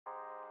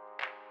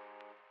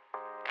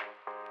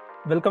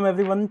Welcome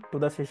everyone to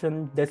the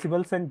session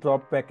Decibels and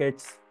Drop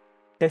Packets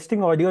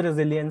Testing Audio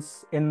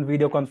Resilience in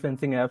Video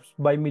Conferencing Apps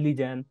by Milee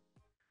Jain.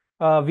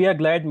 We are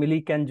glad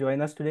Milee can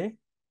join us today.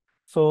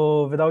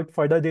 So without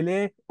further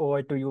delay,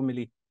 over to you,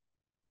 Milee.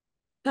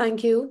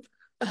 Thank you.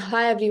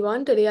 Hi,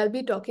 everyone. Today I'll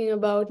be talking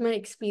about my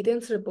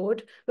experience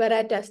report where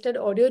I tested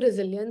audio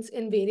resilience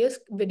in various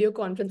video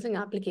conferencing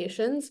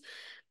applications.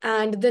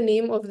 And the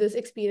name of this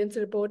experience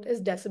report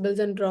is Decibels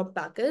and Drop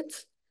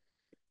Packets.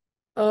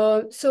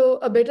 So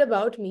a bit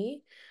about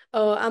me.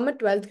 I'm a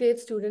 12th grade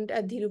student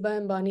at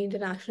Dhirubhai Ambani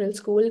International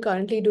School,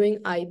 currently doing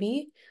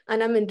IB,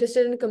 and I'm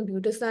interested in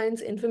computer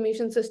science,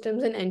 information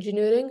systems, and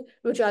engineering,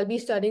 which I'll be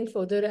studying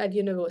further at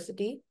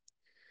university.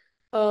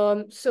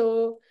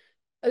 So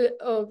uh,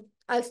 uh,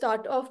 I'll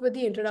start off with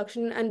the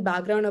introduction and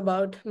background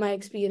about my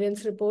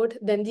experience report,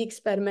 then the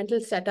experimental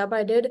setup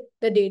I did,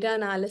 the data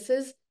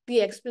analysis,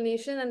 the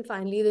explanation, and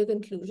finally the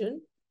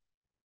conclusion.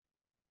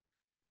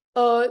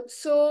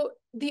 So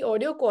the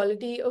audio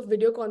quality of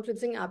video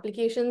conferencing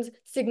applications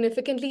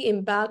significantly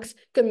impacts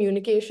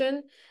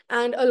communication,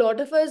 and a lot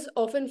of us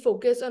often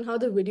focus on how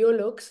the video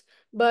looks,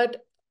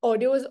 but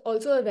audio is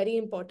also a very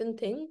important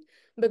thing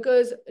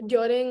because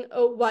during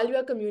while we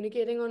are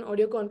communicating on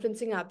audio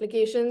conferencing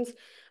applications,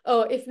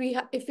 if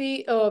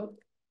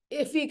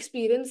we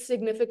experience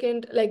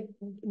significant like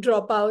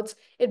dropouts,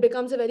 it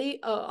becomes a very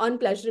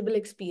unpleasurable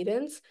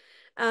experience.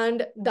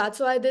 And that's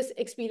why this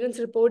experience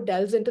report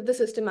delves into the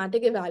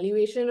systematic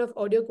evaluation of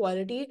audio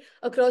quality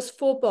across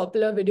 4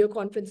 popular video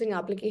conferencing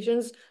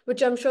applications,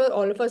 which I'm sure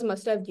all of us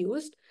must have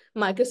used: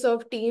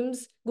 Microsoft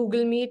Teams,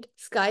 Google Meet,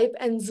 Skype,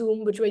 and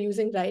Zoom, which we're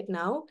using right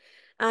now,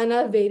 and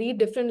are very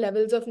different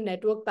levels of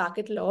network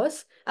packet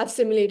loss. I've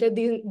simulated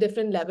these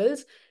different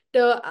levels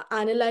to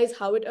analyze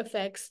how it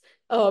affects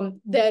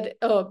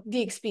the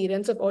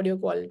experience of audio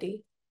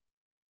quality.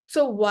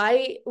 So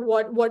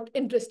what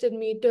interested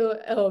me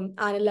to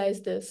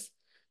analyze this?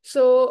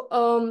 So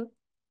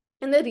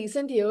in the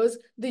recent years,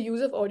 the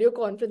use of audio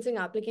conferencing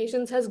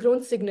applications has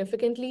grown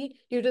significantly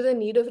due to the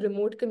need of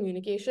remote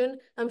communication.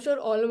 I'm sure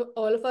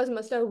all of us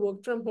must have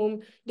worked from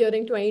home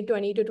during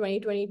 2020 to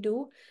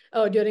 2022,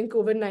 during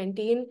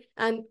COVID-19,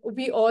 and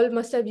we all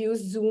must have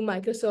used Zoom,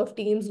 Microsoft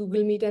Teams,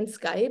 Google Meet, and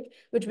Skype,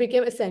 which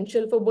became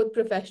essential for both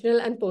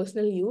professional and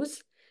personal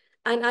use.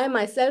 And I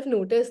myself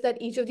noticed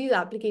that each of these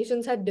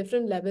applications had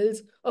different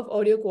levels of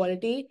audio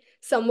quality.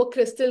 Some were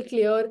crystal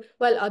clear,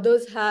 while other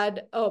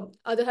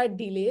had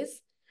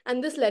delays.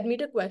 And this led me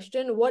to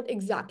question what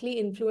exactly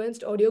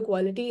influenced audio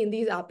quality in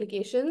these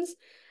applications.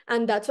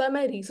 And that's why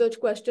my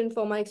research question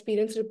for my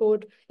experience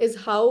report is: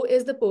 how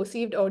is the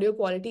perceived audio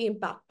quality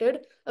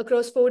impacted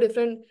across 4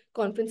 different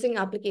conferencing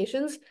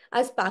applications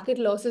as packet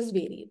losses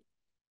varied?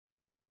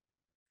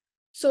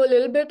 So a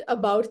little bit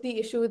about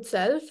the issue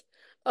itself.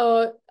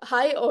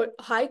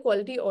 High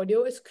quality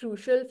audio is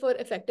crucial for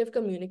effective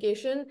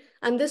communication,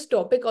 and this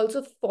topic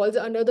also falls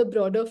under the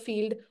broader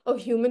field of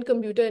human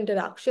computer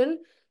interaction,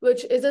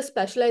 which is a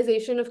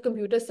specialization of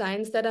computer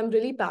science that I'm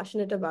really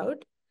passionate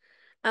about.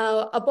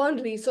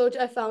 Upon research,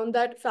 I found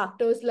that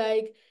factors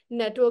like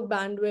network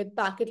bandwidth,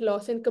 packet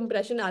loss, and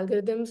compression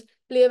algorithms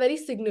play a very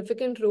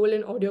significant role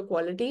in audio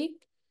quality.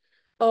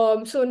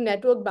 So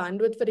network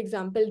bandwidth, for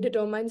example,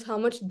 determines how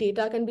much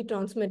data can be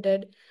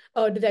transmitted,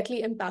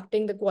 directly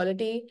impacting the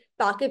quality.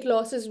 Packet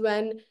loss is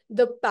when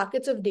the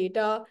packets of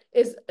data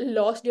is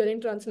lost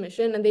during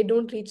transmission and they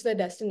don't reach their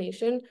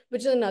destination,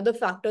 which is another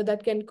factor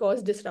that can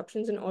cause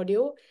disruptions in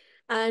audio.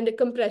 And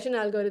compression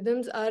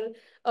algorithms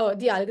are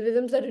the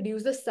algorithms that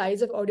reduce the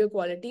size of audio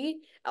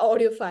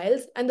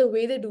files, and the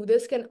way they do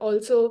this can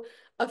also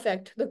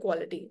affect the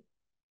quality.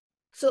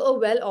 So a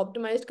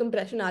well-optimized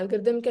compression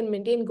algorithm can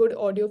maintain good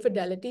audio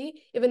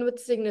fidelity even with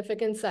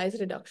significant size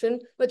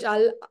reduction, which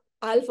I'll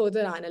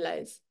further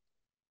analyze.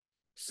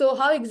 So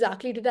how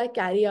exactly did I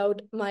carry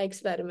out my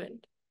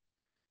experiment?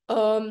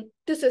 To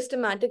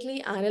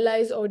systematically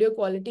analyze audio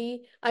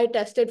quality, I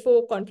tested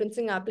for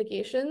conferencing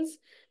applications,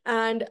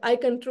 and I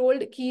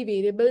controlled key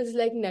variables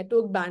like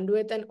network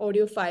bandwidth and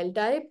audio file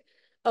type,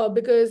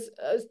 because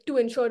to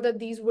ensure that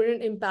these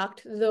wouldn't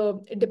impact the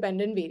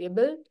dependent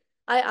variable.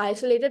 I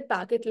isolated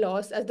packet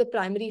loss as the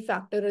primary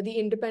factor or the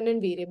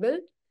independent variable.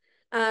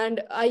 And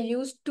I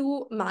used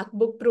 2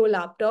 MacBook Pro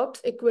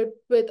laptops equipped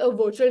with a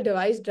virtual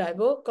device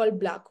driver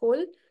called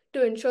BlackHole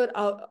to ensure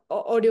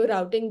audio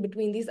routing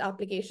between these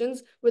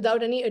applications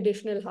without any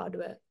additional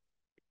hardware.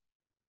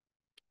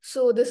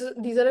 So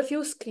these are a few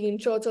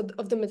screenshots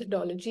of the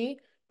methodology.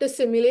 To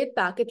simulate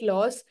packet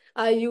loss,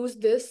 I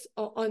used this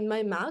on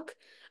my Mac,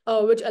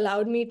 which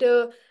allowed me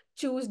to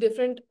choose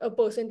different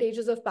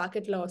percentages of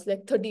packet loss,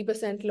 like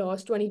 30%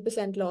 loss,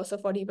 20% loss, or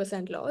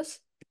 40% loss.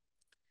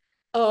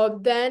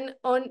 Then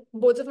on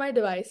both of my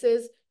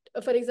devices,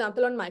 for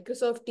example, on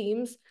Microsoft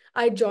Teams,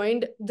 I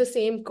joined the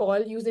same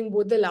call using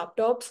both the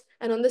laptops,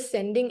 and on the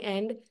sending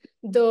end,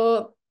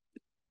 the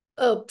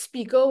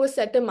speaker was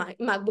set to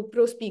MacBook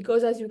Pro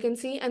speakers, as you can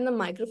see, and the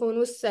microphone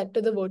was set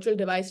to the virtual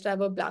device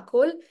driver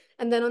BlackHole.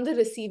 And then on the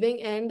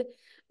receiving end,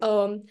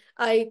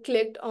 I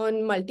clicked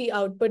on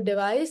multi-output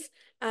device,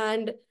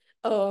 and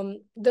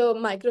the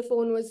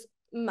microphone was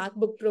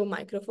MacBook Pro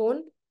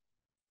microphone.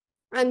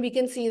 And we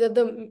can see that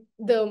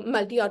the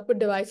multi-output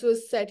device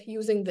was set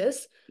using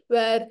this,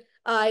 where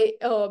I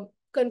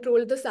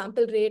controlled the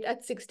sample rate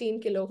at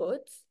 16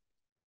 kilohertz.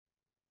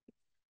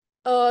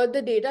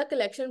 The data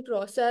collection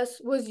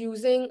process was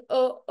using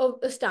a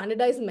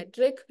standardized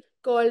metric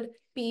called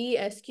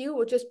PESQ,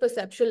 which is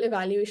Perceptual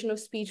Evaluation of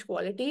Speech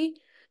Quality.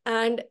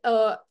 And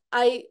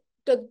I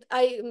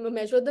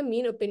measured the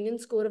mean opinion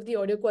score of the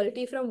audio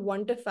quality from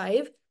 1 to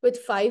 5, with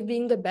 5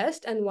 being the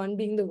best and 1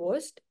 being the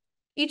worst.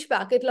 Each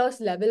packet loss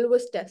level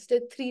was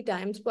tested 3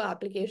 times per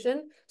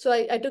application. So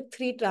I took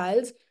 3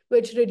 trials,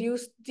 which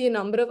reduced the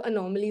number of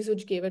anomalies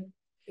which gave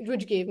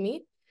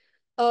me.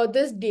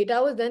 This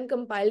data was then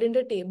compiled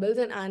into tables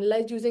and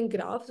analyzed using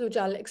graphs, which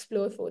I'll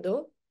explore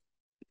further.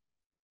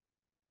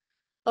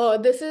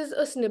 This is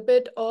a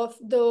snippet of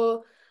the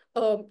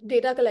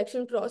data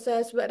collection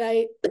process where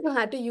I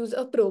had to use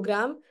a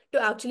program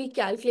to actually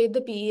calculate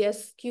the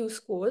PESQ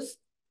scores.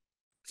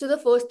 So the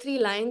first 3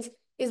 lines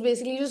is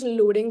basically just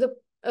loading the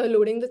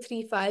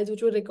 3 files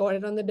which were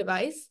recorded on the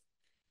device.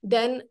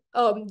 Then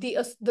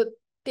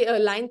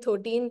line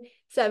 13,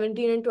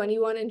 17, and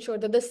 21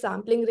 ensured that the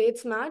sampling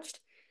rates matched.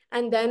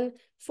 And then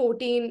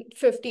 14,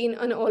 15,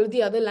 and all of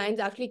the other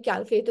lines actually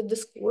calculated the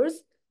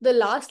scores. The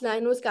last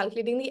line was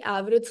calculating the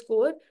average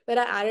score, where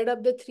I added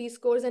up the 3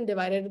 scores and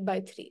divided it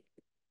by 3.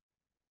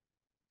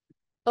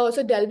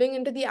 So delving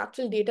into the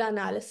actual data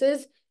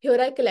analysis, here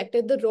I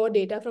collected the raw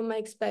data from my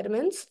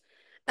experiments,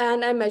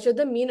 and I measured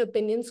the mean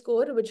opinion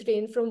score, which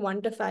ranged from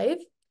 1 to 5.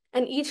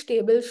 And each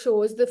table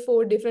shows the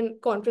 4 different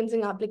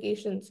conferencing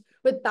applications,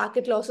 with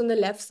packet loss on the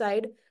left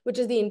side, which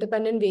is the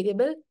independent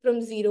variable,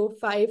 from 0,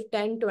 5,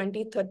 10,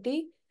 20,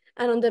 30.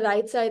 And on the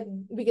right side,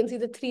 we can see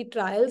the 3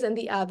 trials and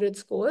the average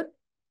score.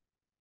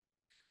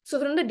 So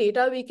from the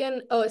data, we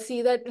can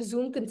see that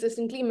Zoom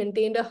consistently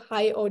maintained a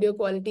high audio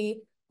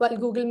quality, while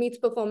Google Meet's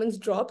performance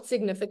dropped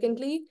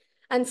significantly,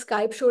 and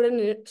Skype showed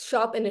a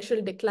sharp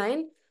initial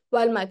decline,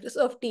 while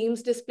Microsoft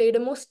Teams displayed a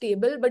more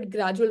stable but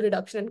gradual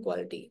reduction in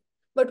quality.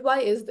 But why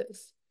is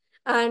this?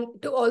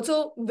 And to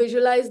also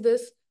visualize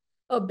this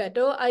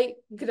better, I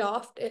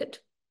graphed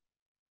it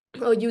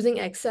using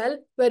Excel,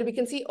 where we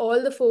can see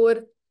all the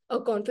 4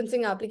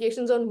 conferencing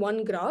applications on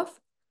one graph.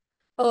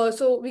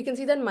 So we can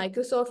see that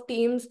Microsoft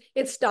Teams,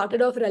 it started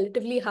off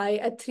relatively high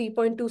at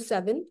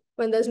 3.27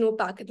 when there's no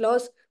packet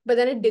loss, but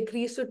then it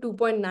decreased to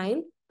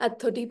 2.9 at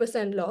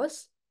 30%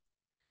 loss.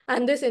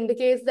 And this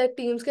indicates that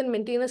Teams can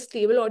maintain a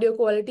stable audio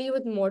quality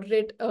with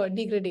moderate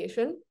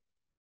degradation.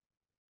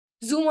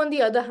 Zoom, on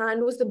the other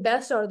hand, was the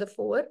best out of the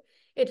 4.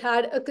 It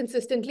had a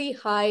consistently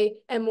high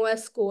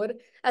MOS score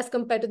as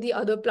compared to the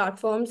other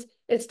platforms.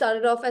 It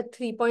started off at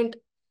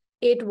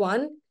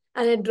 3.81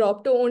 and it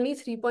dropped to only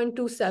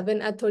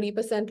 3.27 at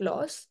 30%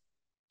 loss.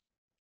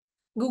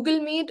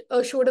 Google Meet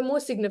showed a more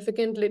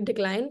significant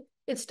decline.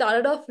 It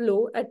started off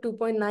low at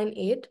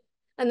 2.98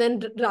 and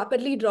then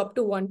rapidly dropped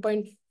to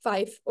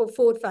 1.5 or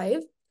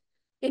 45,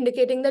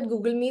 indicating that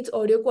Google Meet's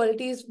audio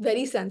quality is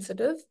very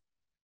sensitive.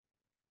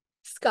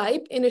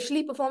 Skype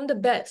initially performed the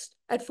best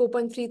at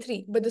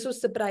 4.33, but this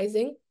was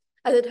surprising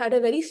as it had a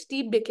very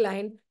steep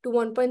decline to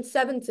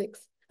 1.76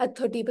 at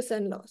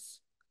 30% loss.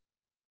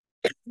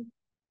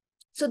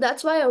 So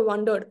that's why I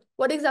wondered,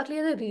 what exactly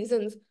are the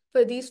reasons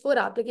for these 4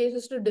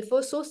 applications to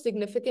differ so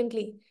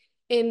significantly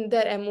in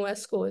their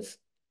MOS scores?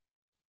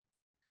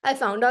 I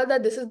found out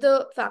that this is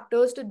the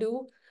factors to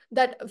do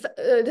that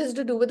this is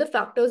to do with the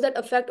factors that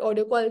affect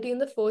audio quality in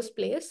the first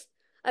place.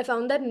 I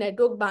found that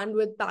network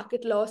bandwidth,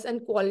 packet loss,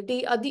 and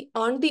quality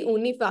aren't the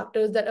only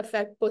factors that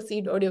affect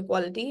perceived audio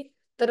quality.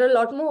 There are a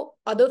lot more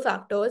other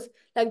factors,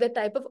 like the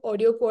type of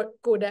audio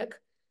codec,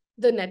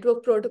 the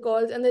network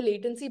protocols, and the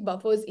latency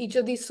buffers each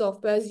of these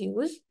softwares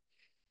use.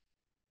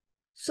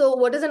 So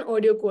what is an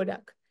audio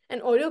codec?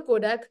 An audio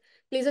codec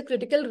plays a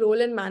critical role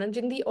in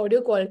managing the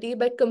audio quality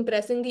by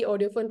compressing the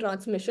audio for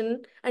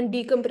transmission and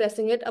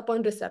decompressing it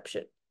upon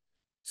reception.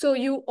 So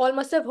you all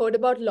must have heard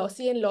about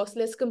lossy and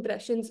lossless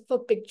compressions for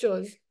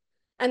pictures.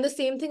 And the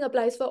same thing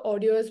applies for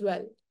audio as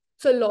well.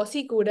 So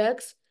lossy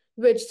codecs,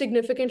 which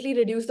significantly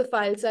reduce the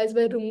file size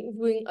by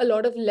removing a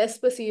lot of less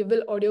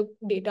perceivable audio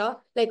data,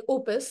 like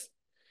Opus,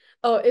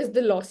 is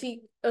the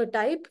lossy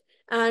type.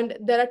 And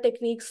there are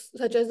techniques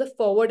such as the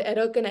forward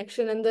error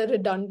connection and the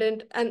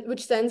redundant, and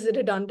which sends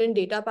redundant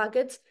data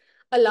packets,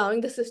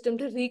 allowing the system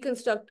to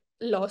reconstruct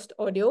lost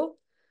audio.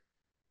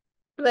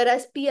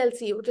 Whereas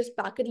PLC, which is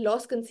packet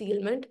loss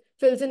concealment,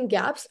 fills in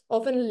gaps,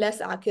 often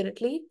less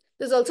accurately.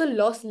 There's also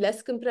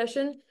lossless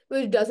compression,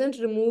 which doesn't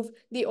remove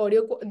the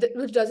audio,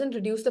 which doesn't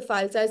reduce the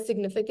file size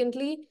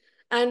significantly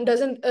and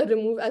doesn't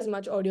remove as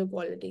much audio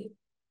quality.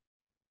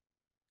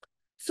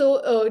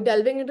 So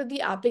delving into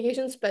the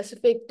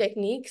application-specific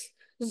techniques,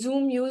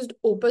 Zoom used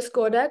Opus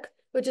codec,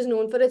 which is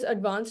known for its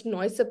advanced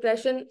noise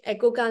suppression,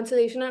 echo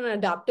cancellation, and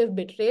adaptive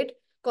bitrate,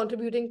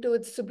 contributing to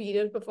its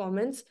superior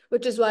performance,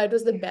 which is why it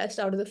was the best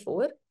out of the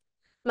 4.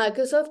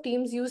 Microsoft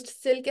Teams used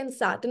Silk and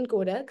Satin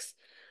codecs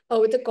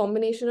with a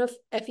combination of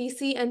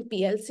FEC and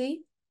PLC.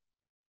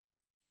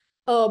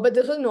 but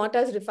this was not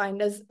as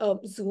refined as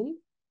Zoom.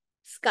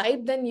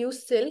 Skype then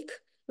used Silk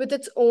with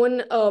its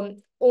own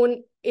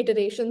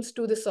iterations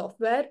to the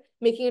software,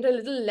 making it a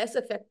little less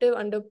effective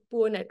under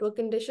poor network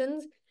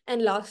conditions.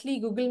 And lastly,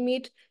 Google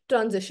Meet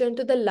transitioned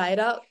to the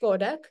Lyra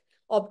codec,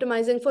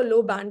 optimizing for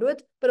low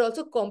bandwidth, but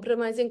also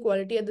compromising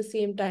quality at the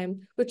same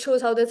time, which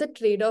shows how there's a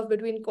trade-off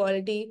between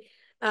quality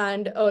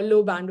and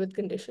low bandwidth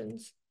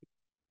conditions.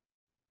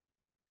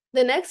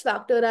 The next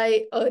factor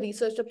I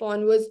researched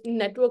upon was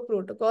network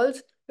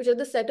protocols, which are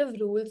the set of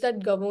rules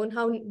that govern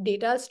how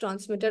data is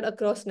transmitted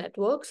across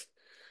networks.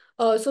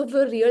 So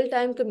for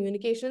real-time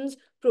communications,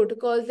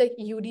 protocols like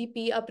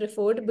UDP are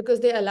preferred because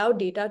they allow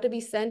data to be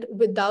sent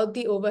without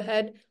the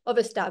overhead of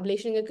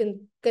establishing a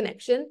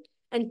connection.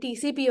 And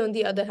TCP, on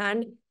the other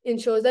hand,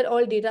 ensures that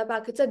all data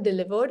packets are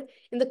delivered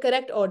in the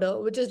correct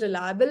order, which is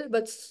reliable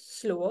but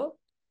slower.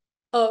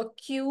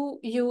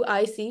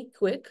 QUIC,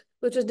 Quick,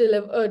 which was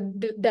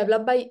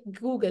developed by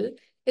Google,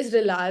 is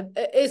reliable.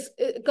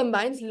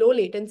 Combines low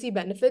latency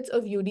benefits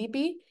of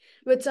UDP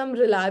with some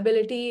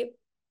reliability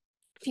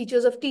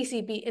features of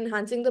TCP,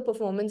 enhancing the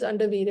performance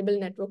under variable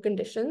network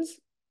conditions.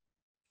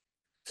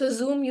 So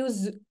Zoom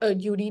used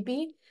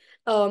UDP,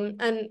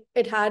 and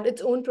it had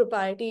its own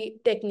proprietary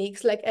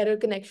techniques like error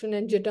connection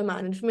and jitter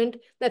management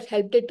that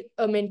helped it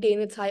maintain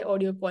its high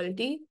audio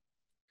quality.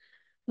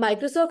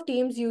 Microsoft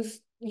Teams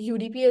used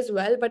UDP as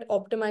well, but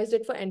optimized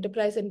it for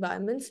enterprise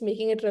environments,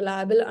 making it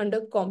reliable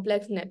under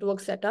complex network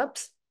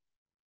setups.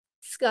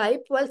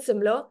 Skype, while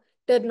similar,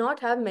 did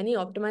not have many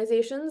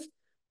optimizations,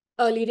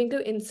 leading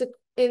to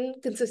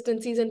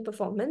inconsistencies in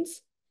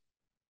performance.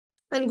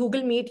 And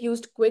Google Meet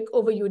used Quick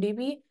over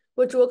UDP,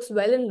 which works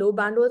well in low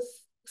bandwidth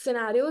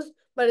scenarios,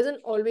 but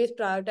doesn't always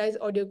prioritize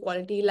audio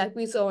quality like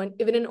we saw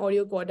even in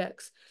audio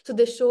codecs. So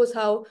this shows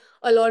how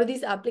a lot of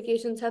these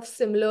applications have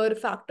similar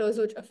factors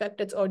which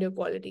affect its audio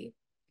quality.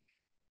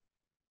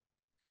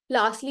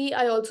 Lastly,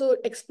 I also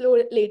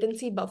explored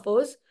latency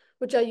buffers,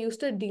 which are used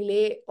to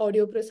delay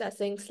audio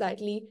processing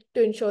slightly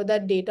to ensure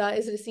that data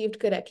is received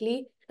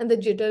correctly and the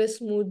jitter is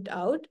smoothed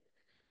out.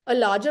 A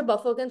larger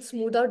buffer can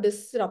smooth out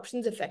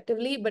disruptions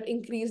effectively, but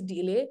increase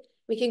delay,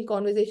 making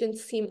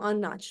conversations seem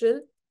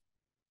unnatural.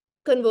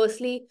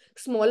 Conversely,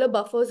 smaller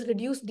buffers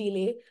reduce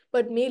delay,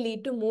 but may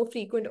lead to more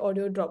frequent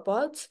audio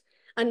dropouts.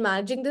 And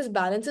managing this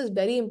balance is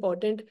very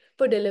important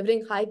for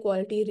delivering high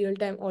quality real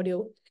time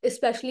audio,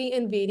 especially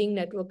in varying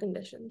network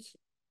conditions.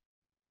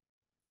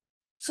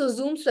 So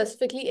Zoom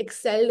specifically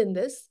excelled in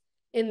this,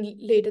 in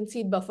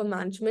latency buffer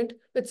management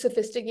with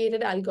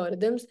sophisticated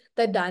algorithms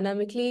that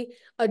dynamically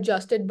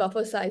adjusted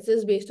buffer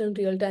sizes based on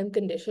real-time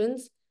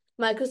conditions.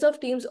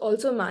 Microsoft Teams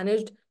also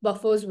managed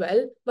buffers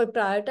well, but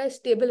prioritized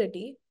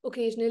stability,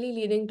 occasionally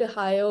leading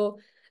to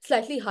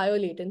slightly higher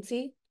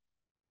latency.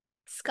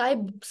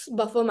 Skype's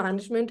buffer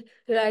management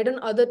relied on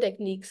other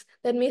techniques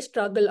that may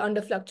struggle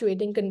under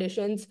fluctuating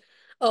conditions,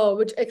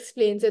 which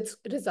explains its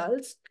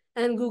results.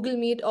 And Google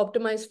Meet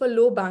optimized for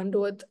low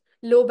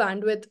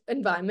bandwidth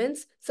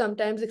environments,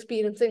 sometimes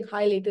experiencing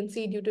high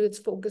latency due to its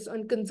focus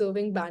on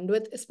conserving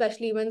bandwidth,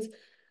 especially when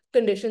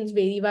conditions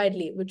vary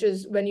widely, which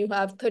is when you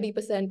have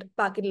 30%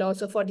 packet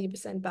loss or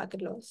 40%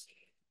 packet loss.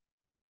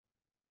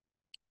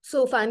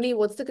 So finally,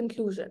 what's the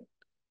conclusion?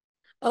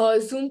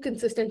 Zoom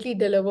consistently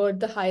delivered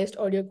the highest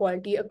audio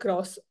quality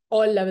across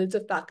all levels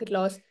of packet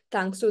loss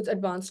thanks to its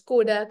advanced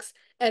codecs,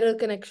 error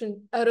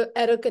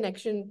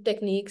connection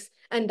techniques,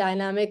 and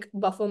dynamic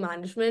buffer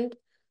management,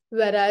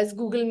 whereas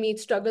Google Meet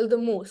struggled the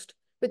most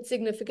with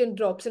significant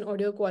drops in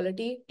audio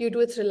quality due to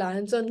its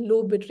reliance on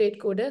low bitrate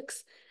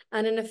codecs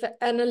and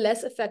a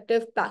less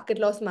effective packet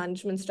loss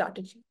management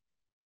strategy.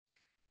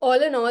 All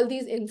in all,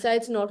 these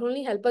insights not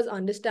only help us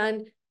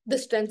understand the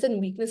strengths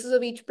and weaknesses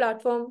of each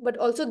platform, but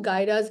also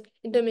guide us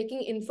into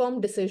making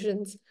informed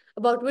decisions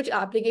about which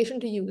application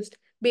to use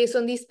based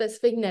on these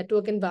specific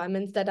network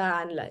environments that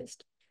are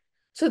analyzed.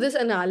 So this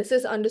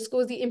analysis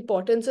underscores the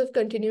importance of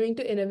continuing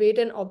to innovate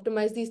and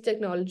optimize these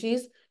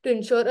technologies to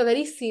ensure a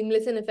very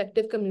seamless and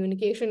effective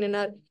communication in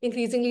our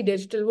increasingly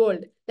digital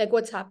world, like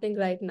what's happening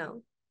right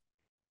now.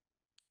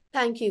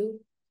 Thank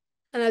you,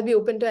 and I'll be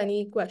open to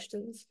any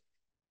questions.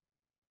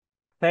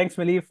 Thanks,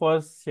 Milee,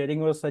 for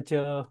sharing us such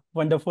a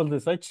wonderful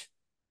research.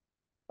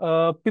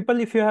 People,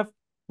 if you have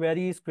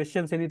queries,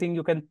 questions, anything,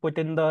 you can put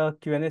in the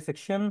Q&A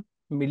section.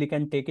 Milee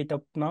can take it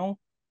up now.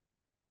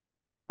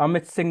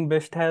 Amit Singh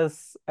Best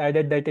has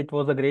added that it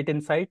was a great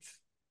insights.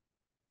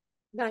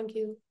 Thank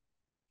you.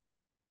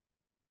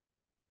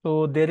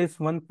 So there is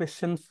one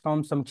question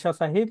from Samksha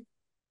Sahib.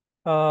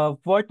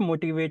 What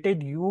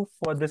motivated you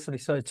for this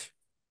research?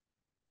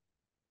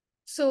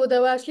 So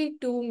there were actually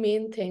two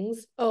main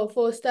things.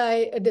 First,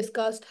 I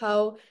discussed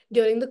how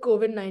during the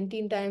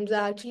COVID-19 times,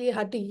 I actually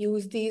had to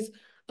use these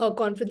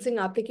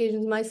conferencing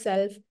applications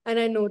myself. And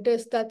I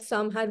noticed that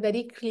some had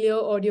very clear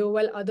audio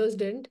while others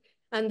didn't.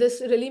 And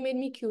this really made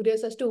me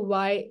curious as to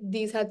why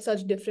these had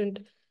such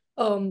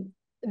um,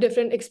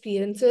 different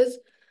experiences.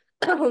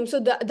 So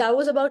that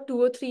was about 2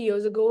 or 3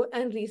 years ago.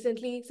 And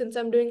recently, since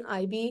I'm doing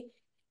IB,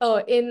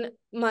 in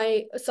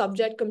my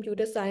subject,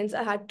 computer science,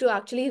 I had to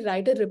actually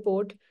write a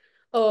report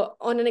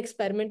on an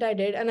experiment I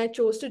did, and I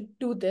chose to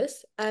do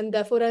this, and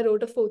therefore I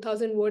wrote a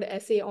 4,000-word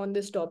essay on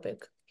this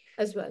topic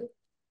as well.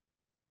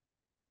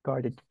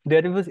 Got it.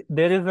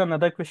 There is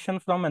another question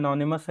from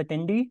anonymous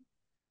attendee.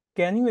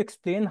 Can you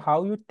explain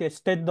how you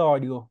tested the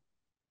audio?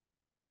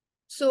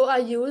 So I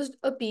used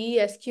a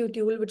PESQ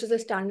tool, which is a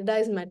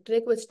standardized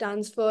metric, which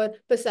stands for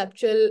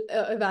Perceptual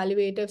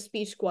Evaluative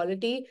Speech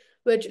Quality,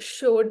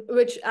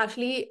 which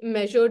actually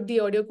measured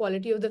the audio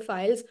quality of the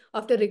files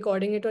after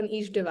recording it on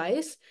each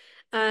device.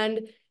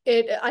 And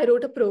I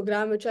wrote a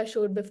program which I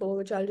showed before,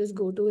 which I'll just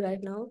go to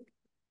right now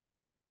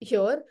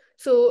here.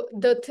 So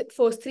the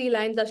first three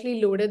lines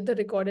actually loaded the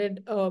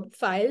recorded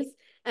files,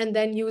 and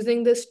then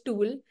using this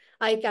tool,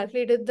 I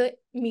calculated the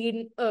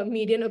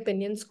median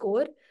opinion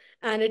score,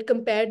 and it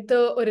compared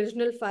the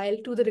original file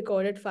to the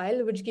recorded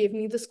file, which gave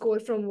me the score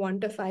from 1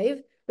 to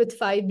 5, with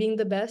 5 being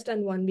the best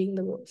and 1 being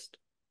the worst.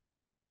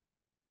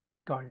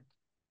 Got it.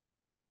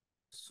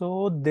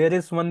 So there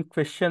is one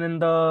question in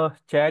the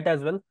chat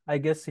as well. I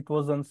guess it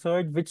was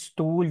answered. Which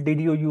tool did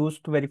you use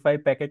to verify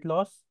packet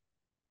loss?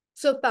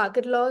 So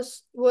packet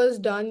loss was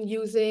done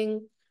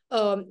using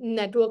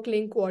network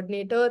link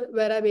coordinator,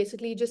 where I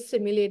basically just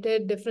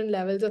simulated different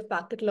levels of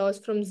packet loss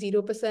from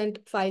 0%,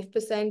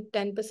 5%,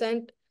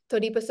 10%,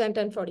 30%,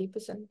 and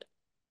 40%.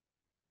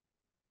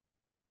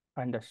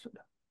 Understood.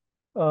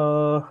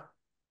 Uh,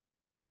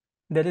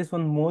 there is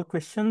one more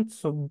question.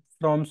 So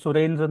from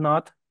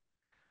Surendranath.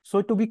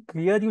 So to be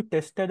clear, you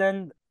tested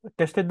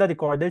the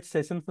recorded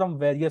session from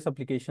various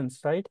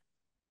applications, right?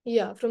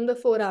 Yeah, from the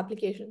 4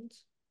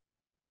 applications.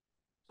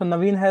 So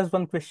Naveen has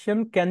one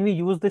question. Can we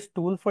use this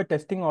tool for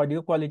testing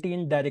audio quality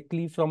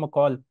indirectly from a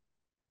call?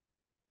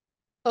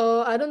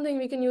 I don't think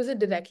we can use it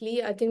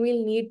directly. I think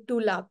we'll need 2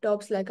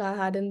 laptops like I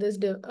had in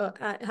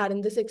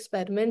this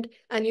experiment,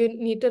 and you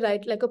need to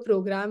write like a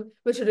program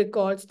which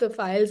records the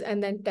files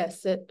and then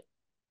tests it.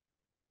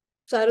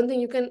 So I don't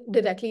think you can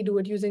directly do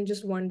it using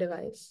just one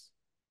device.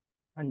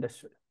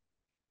 Understood.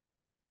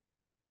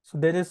 So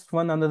there is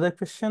one another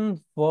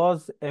question.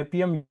 Was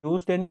Appium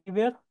used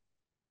anywhere?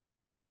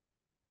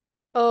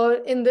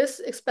 In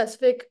this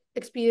specific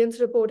experience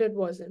report, it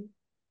wasn't.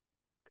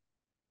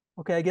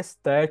 Okay, I guess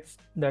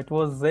that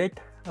was it.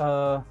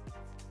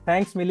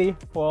 Thanks, Milee,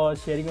 for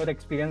sharing your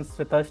experience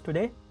with us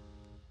today.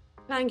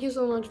 Thank you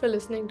so much for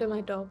listening to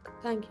my talk.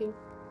 Thank you.